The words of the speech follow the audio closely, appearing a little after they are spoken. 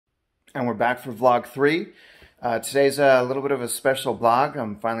And we're back for vlog 3. Today's a little bit of a special vlog.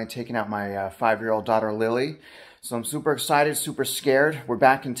 I'm finally taking out my 5-year-old daughter Lily. So I'm super excited, super scared. We're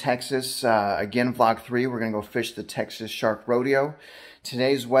back in Texas. Again, vlog 3. We're going to go fish the Texas Shark Rodeo.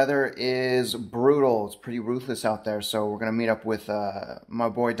 Today's weather is brutal. It's pretty ruthless out there. So we're going to meet up with my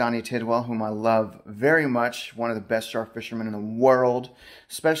boy Donnie Tidwell, whom I love very much. One of the best shark fishermen in the world,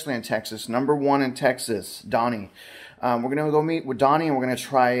 especially in Texas. #1 in Texas, Donnie. We're going to go meet with Donnie and we're going to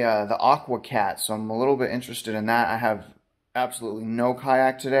try the Aqua Cat. So I'm a little bit interested in that. I have absolutely no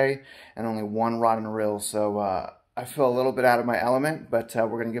kayak today and only one rod and reel. So I feel a little bit out of my element, but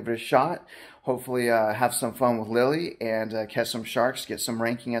we're going to give it a shot. Hopefully have some fun with Lily and catch some sharks, get some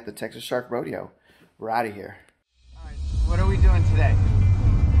ranking at the Texas Shark Rodeo. We're out of here. All right, what are we doing today?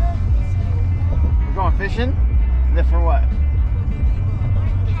 We're going fishing? For what?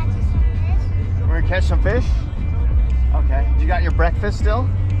 We're going to catch some fish? Okay. You got your breakfast still?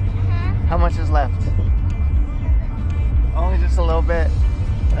 How much is left? Only just a little bit?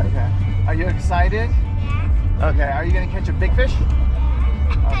 Okay. Are you excited? Yeah. Okay. Are you going to catch a big fish?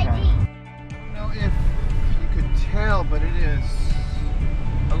 Okay. If you could tell, but it is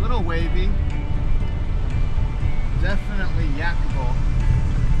a little wavy, definitely yakable.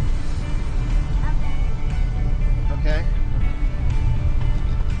 Okay.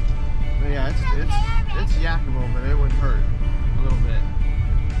 But yeah, it's yakable, but it would hurt a little bit.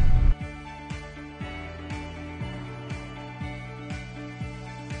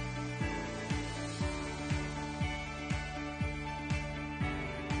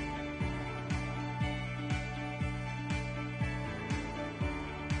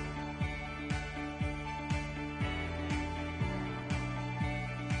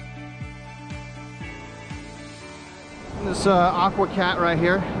 This Aqua Cat right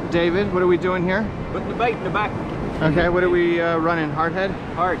here. David, what are we doing here? Putting the bait in the back. Okay, what are we running? Hardhead?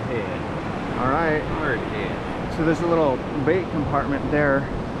 Hardhead. All right. Hardhead. So there's a little bait compartment there.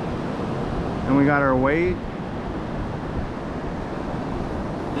 And we got our weight.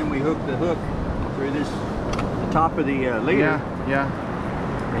 Then we hook the hook through this, the top of the leader. Yeah,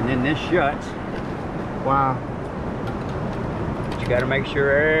 yeah. And then this shuts. Wow. But you got to make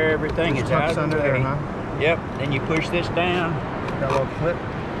sure everything is out of the under way. there, huh? Yep. Then you push this down. Got a little clip.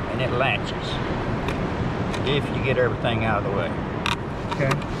 And it latches. If you get everything out of the way. Okay.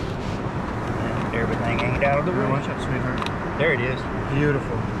 And everything ain't out of the way. Watch out, sweetheart. There it is.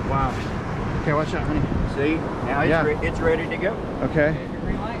 Beautiful. Wow. Okay, watch out, honey. See? Now it's ready to go. Okay.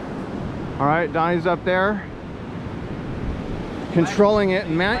 All right, Donnie's up there. Controlling it.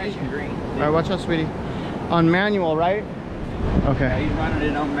 All right, watch out, sweetie. On manual, right? Okay. Yeah, he's running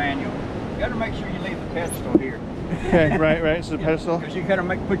it on manual. You got to make sure you leave the pedestal here. Okay, right. So the pedestal. Because you got to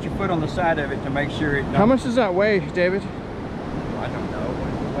put your foot on the side of it to make sure it. How much does that weigh, David? I don't know. What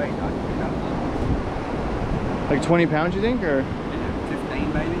does it weigh? Like 20 pounds, you think, or?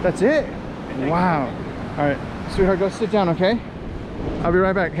 15, maybe. That's it. Wow. All right, sweetheart, go sit down, okay? I'll be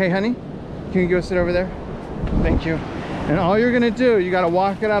right back. Hey, honey, can you go sit over there? Thank you. And all you're gonna do, you got to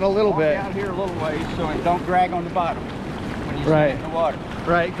walk it out a little bit. Walk out here a little ways so it don't drag on the bottom when you sit in the water.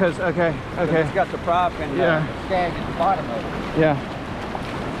 Right, because, okay. It's got the prop and the skag at the bottom of it. Yeah.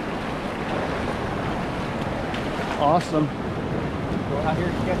 Awesome. Go out here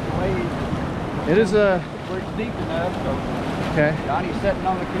to get the waves. It is a... Where it's deep enough, so okay. Donnie's sitting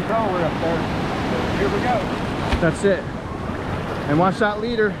on the controller up there. So here we go. That's it. And watch that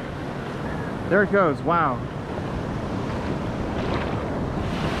leader. There it goes. Wow.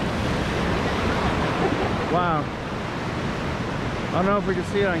 Wow. I don't know if we can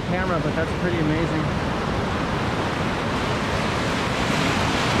see it on camera, but that's pretty amazing.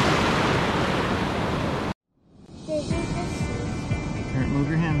 Here, move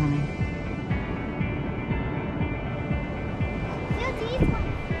your hand, honey.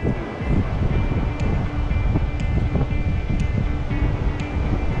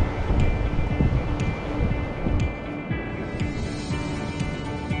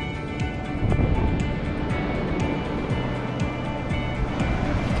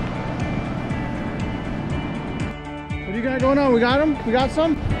 What do you got going on? We got them? We got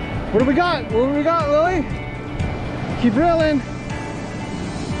some? What do we got? What do we got, Lily? Keep reeling.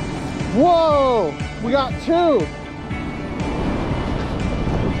 Whoa! We got 2.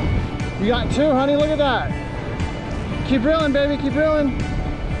 We got 2, honey. Look at that. Keep reeling, baby. Keep reeling.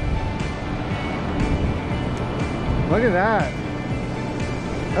 Look at that.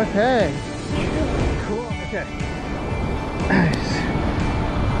 Okay. Cool. Okay. Nice.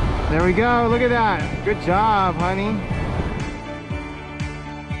 There we go. Look at that. Good job, honey.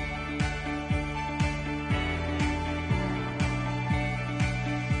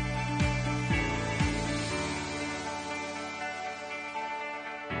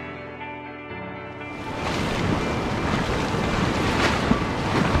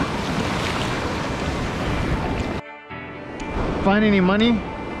 find any money?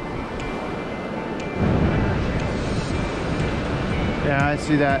 Yeah, I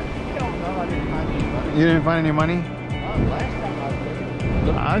see that. You didn't find any money?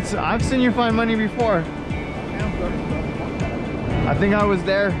 I've seen you find money before. I think I was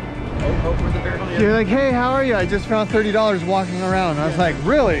there. You're like, hey, how are you? I just found $30 walking around. I was like,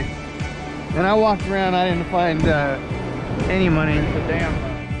 really? And I walked around, I didn't find any money.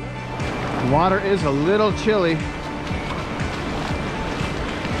 Water is a little chilly.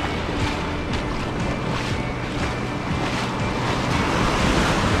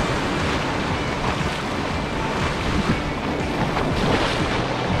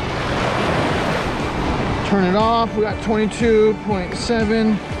 Turn it off. We got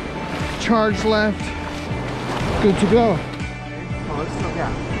 22.7 charge left. Good to go. Oh, let's still,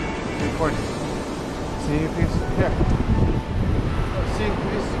 yeah. Record. See if you here. Oh, see if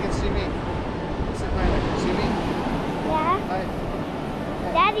you can see me. Sit right there. See me? Yeah. Hi.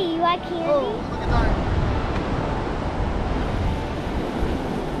 Daddy, you like candy? Oh, look at that.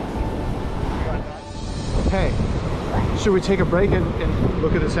 Hey, should we take a break and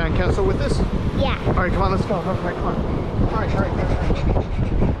look at the sandcastle with this? Yeah. All right, come on, let's go. All right, come on. All right, hurry.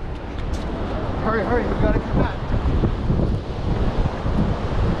 Hurry, we gotta come back.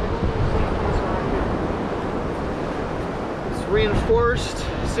 It's reinforced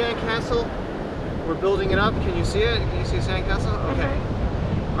sandcastle. We're building it up. Can you see it? Can you see sandcastle? Okay.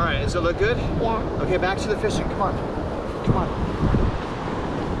 All right, does it look good? Yeah. Okay, back to the fishing. Come on. Come on.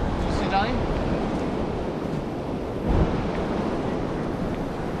 You see Donnie?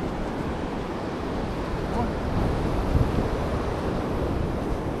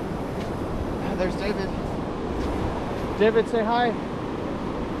 There's David. David, say hi.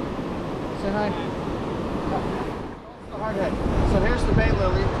 Say hi. The hardhead. So here's the bait,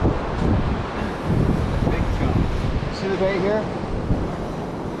 Lily. Big chunk. See the bait here?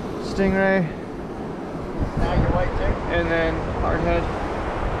 Stingray. Now you're white too. And then hardhead.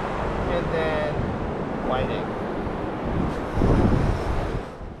 And then whiting.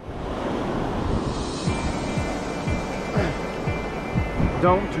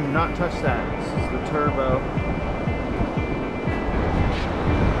 Do not touch that. This is the turbo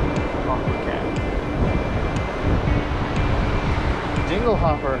Aqua Cat. Dingle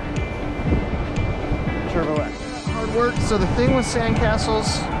hopper. Turbo X. Hard work. So the thing with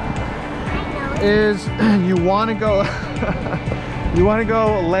sandcastles is you want to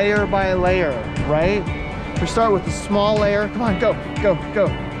go layer by layer, right? We start with the small layer. Come on, go.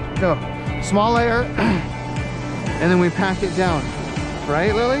 Small layer, and then we pack it down.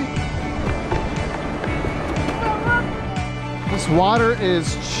 Right, Lily? This water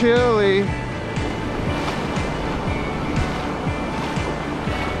is chilly.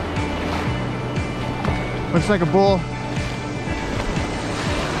 Looks like a bull.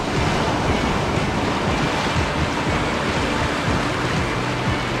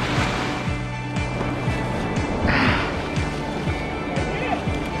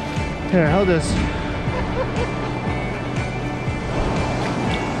 Here, hold this.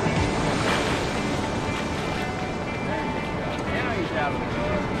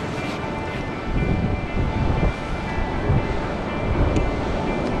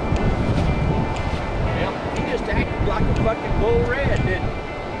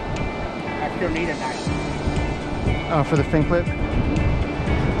 Oh, for the fin clip?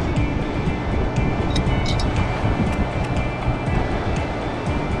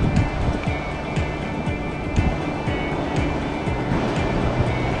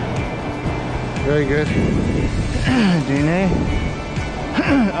 Very good. DNA.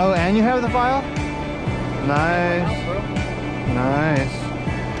 Oh, and you have the file? Nice. Nice.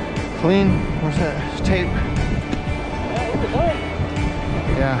 Clean. Where's that tape?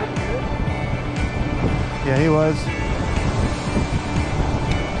 Yeah. Yeah, he was.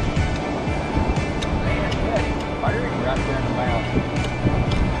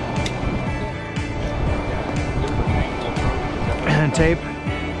 And tape.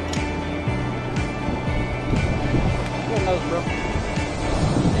 Nose, bro.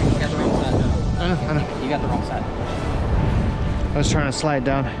 You got the wrong side. I know. You got the wrong side. I was trying to slide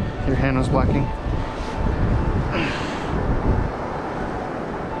down. Your hand was blocking.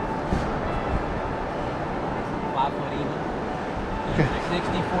 5 foot even. Okay.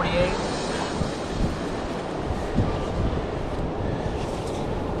 60, 48.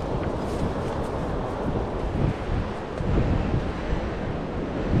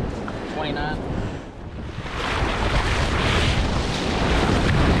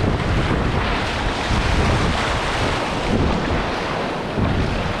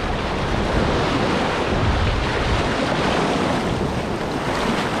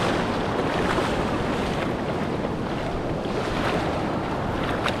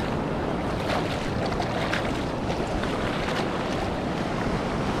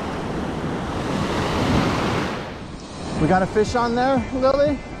 got a fish on there,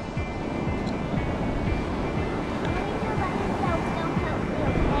 Lily?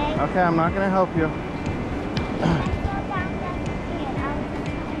 Okay, I'm not gonna help you.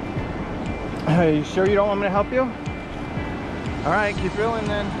 Hey, you sure you don't want me to help you? All right, keep reeling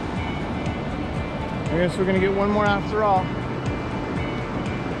then. I guess we're gonna get one more after all.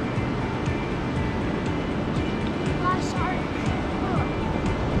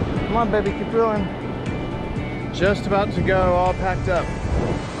 Come on, baby, keep reeling. Just about to go, all packed up.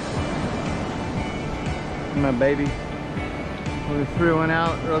 My baby. We threw one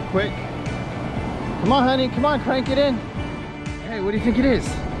out real quick. Come on, honey, come on, crank it in. Hey, what do you think it is?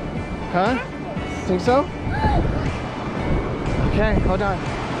 Huh? Think so? Okay, hold on.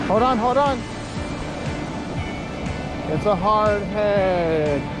 Hold on, hold on. It's a hard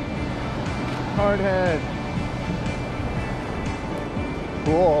head. Hard head.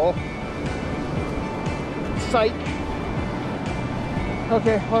 Cool. Psych.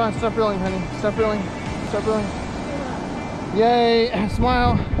 Okay, hold on, stop reeling, honey. Stop reeling. Stop reeling. Yay,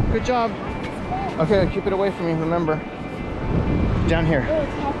 smile. Good job. Okay, keep it away from me, remember. Down here.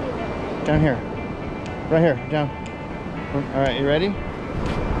 Down here. Right here, down. All right, you ready?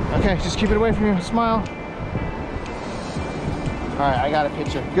 Okay, just keep it away from you. Smile. All right, I got a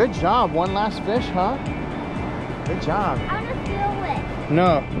picture. Good job. One last fish, huh? Good job. I want to feel it.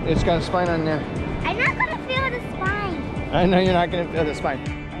 No, it's got a spine on there. I'm not going to feel the spine. I know you're not going to feel the spine.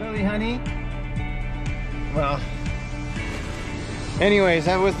 Lily, honey. Well, anyways,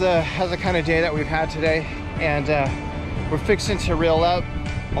 that was the kind of day that we've had today. And we're fixing to reel up.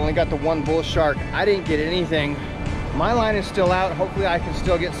 Only got the one bull shark. I didn't get anything. My line is still out. Hopefully I can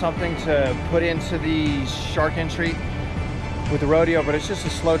still get something to put into the shark entry with the rodeo, but it's just a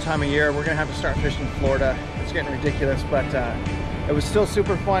slow time of year. We're gonna have to start fishing in Florida. It's getting ridiculous, but it was still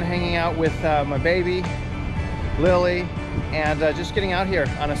super fun hanging out with my baby, Lily, and just getting out here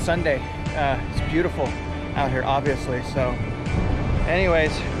on a Sunday. It's beautiful out here, obviously. So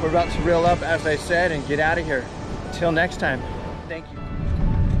anyways, we're about to reel up, as I said, and get out of here. Till next time, thank you.